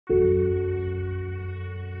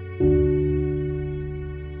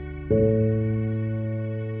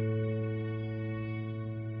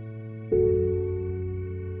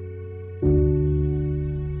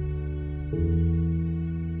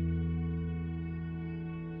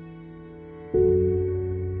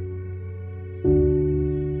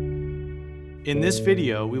In this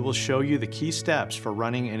video, we will show you the key steps for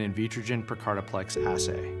running an Invitrogen ProcartaPlex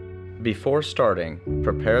assay. Before starting,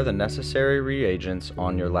 prepare the necessary reagents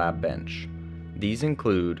on your lab bench. These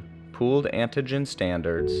include pooled antigen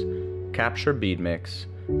standards, capture bead mix,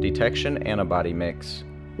 detection antibody mix,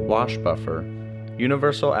 wash buffer,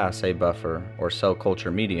 universal assay buffer or cell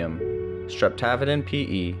culture medium, streptavidin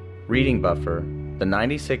PE, reading buffer, the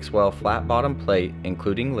 96-well flat bottom plate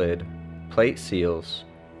including lid, plate seals,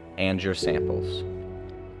 and your samples.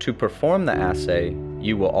 To perform the assay,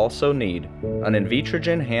 you will also need an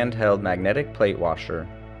Invitrogen handheld magnetic plate washer,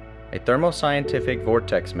 a thermoscientific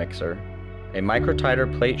vortex mixer, a microtiter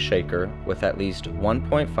plate shaker with at least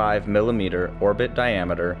 1.5 mm orbit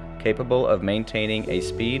diameter capable of maintaining a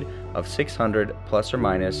speed of 600 plus or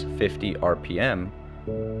minus 50 RPM,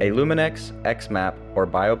 a Luminex XMAP or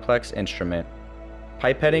Bioplex instrument,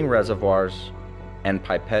 pipetting reservoirs, and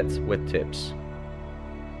pipettes with tips.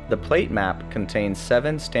 The plate map contains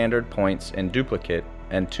 7 standard points in duplicate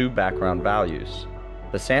and 2 background values.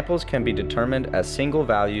 The samples can be determined as single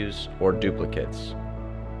values or duplicates.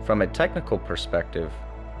 From a technical perspective,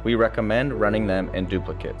 we recommend running them in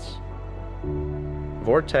duplicates.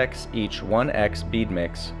 Vortex each 1x bead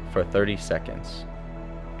mix for 30 seconds.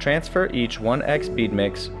 Transfer each 1x bead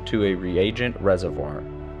mix to a reagent reservoir.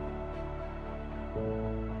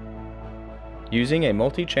 Using a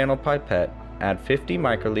multi-channel pipette, add 50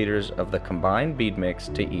 microliters of the combined bead mix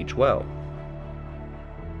to each well.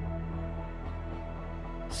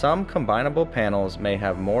 Some combinable panels may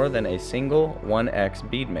have more than a single 1x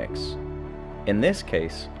bead mix. In this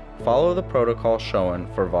case, follow the protocol shown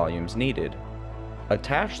for volumes needed.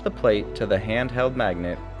 Attach the plate to the handheld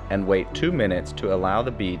magnet and wait 2 minutes to allow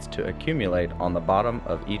the beads to accumulate on the bottom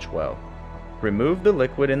of each well. Remove the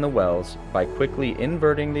liquid in the wells by quickly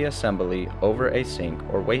inverting the assembly over a sink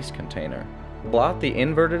or waste container. Blot the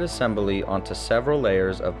inverted assembly onto several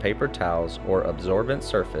layers of paper towels or absorbent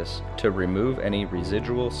surface to remove any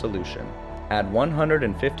residual solution. Add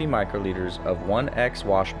 150 microliters of 1x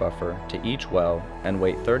wash buffer to each well and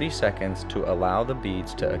wait 30 seconds to allow the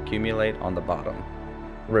beads to accumulate on the bottom.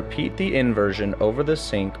 Repeat the inversion over the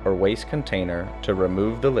sink or waste container to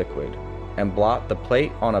remove the liquid, and blot the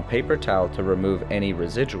plate on a paper towel to remove any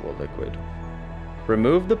residual liquid.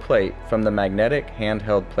 Remove the plate from the magnetic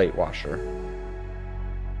handheld plate washer.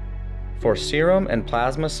 For serum and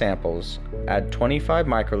plasma samples, add 25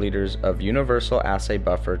 microliters of universal assay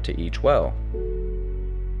buffer to each well.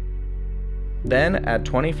 Then add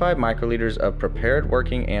 25 microliters of prepared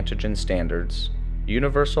working antigen standards,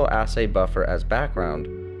 universal assay buffer as background,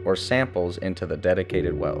 or samples into the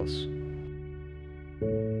dedicated wells.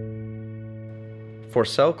 For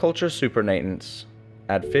cell culture supernatants,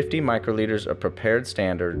 add 50 microliters of prepared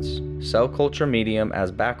standards, cell culture medium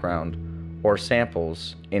as background, or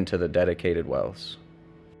samples into the dedicated wells.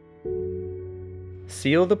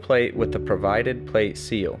 Seal the plate with the provided plate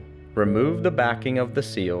seal. Remove the backing of the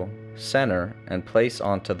seal, center, and place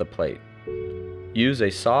onto the plate. Use a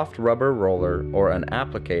soft rubber roller or an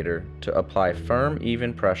applicator to apply firm,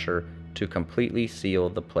 even pressure to completely seal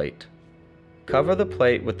the plate. Cover the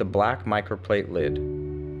plate with the black microplate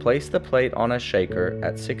lid. Place the plate on a shaker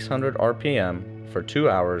at 600 RPM for 2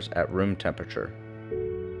 hours at room temperature.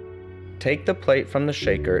 Take the plate from the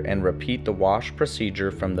shaker and repeat the wash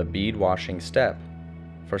procedure from the bead washing step.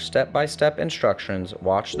 For step-by-step instructions,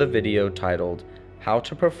 watch the video titled How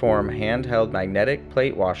to Perform Handheld Magnetic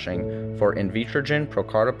Plate Washing for Invitrogen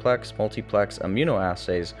ProcartaPlex Multiplex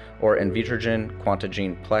Immunoassays or Invitrogen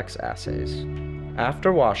QuantaGene Plex Assays.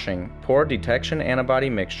 After washing, pour detection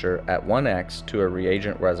antibody mixture at 1x to a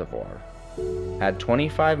reagent reservoir. Add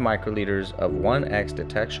 25 microliters of 1x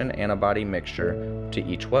detection antibody mixture to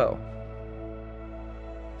each well.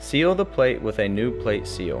 Seal the plate with a new plate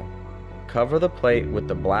seal. Cover the plate with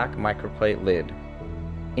the black microplate lid.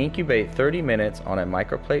 Incubate 30 minutes on a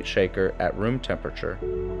microplate shaker at room temperature.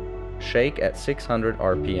 Shake at 600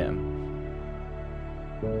 RPM.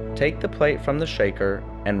 Take the plate from the shaker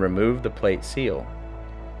and remove the plate seal.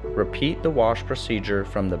 Repeat the wash procedure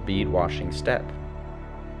from the bead washing step.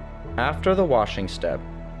 After the washing step,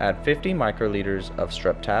 add 50 microliters of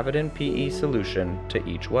streptavidin PE solution to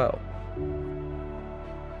each well.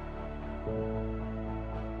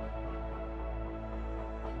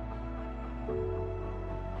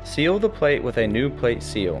 Seal the plate with a new plate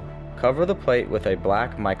seal. Cover the plate with a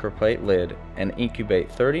black microplate lid and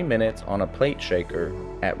incubate 30 minutes on a plate shaker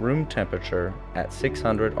at room temperature at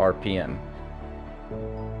 600 RPM.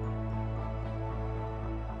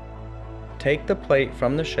 Take the plate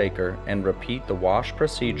from the shaker and repeat the wash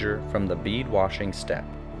procedure from the bead washing step.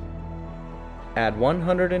 Add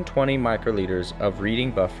 120 microliters of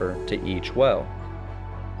reading buffer to each well.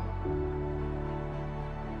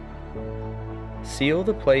 Seal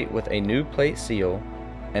the plate with a new plate seal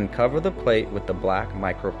and cover the plate with the black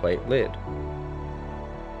microplate lid.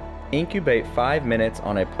 Incubate 5 minutes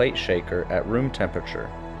on a plate shaker at room temperature.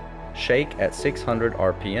 Shake at 600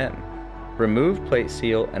 RPM. Remove plate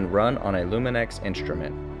seal and run on a Luminex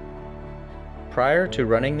instrument. Prior to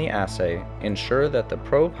running the assay, ensure that the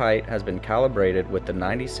probe height has been calibrated with the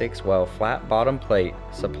 96 well flat bottom plate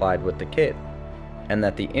supplied with the kit, and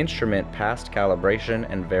that the instrument passed calibration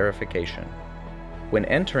and verification. When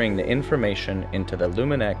entering the information into the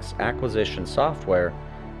Luminex acquisition software,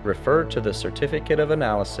 refer to the certificate of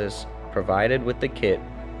analysis provided with the kit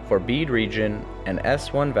for bead region and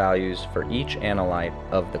S1 values for each analyte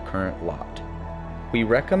of the current lot. We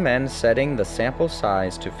recommend setting the sample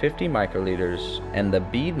size to 50 microliters and the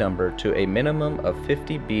bead number to a minimum of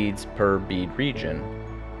 50 beads per bead region.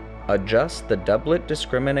 Adjust the doublet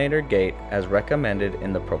discriminator gate as recommended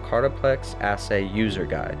in the ProcartaPlex Assay User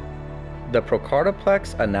Guide. The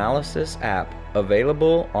ProcartaPlex Analysis app,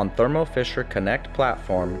 available on Thermo Fisher Connect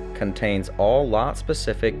platform, contains all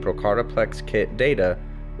lot-specific ProcartaPlex kit data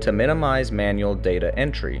to minimize manual data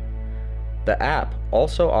entry. The app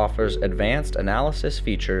also offers advanced analysis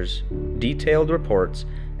features, detailed reports,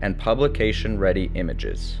 and publication-ready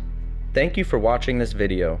images. Thank you for watching this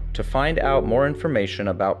video. To find out more information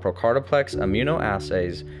about ProcartaPlex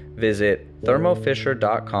immunoassays, visit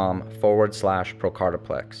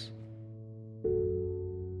thermofisher.com/ProcartaPlex.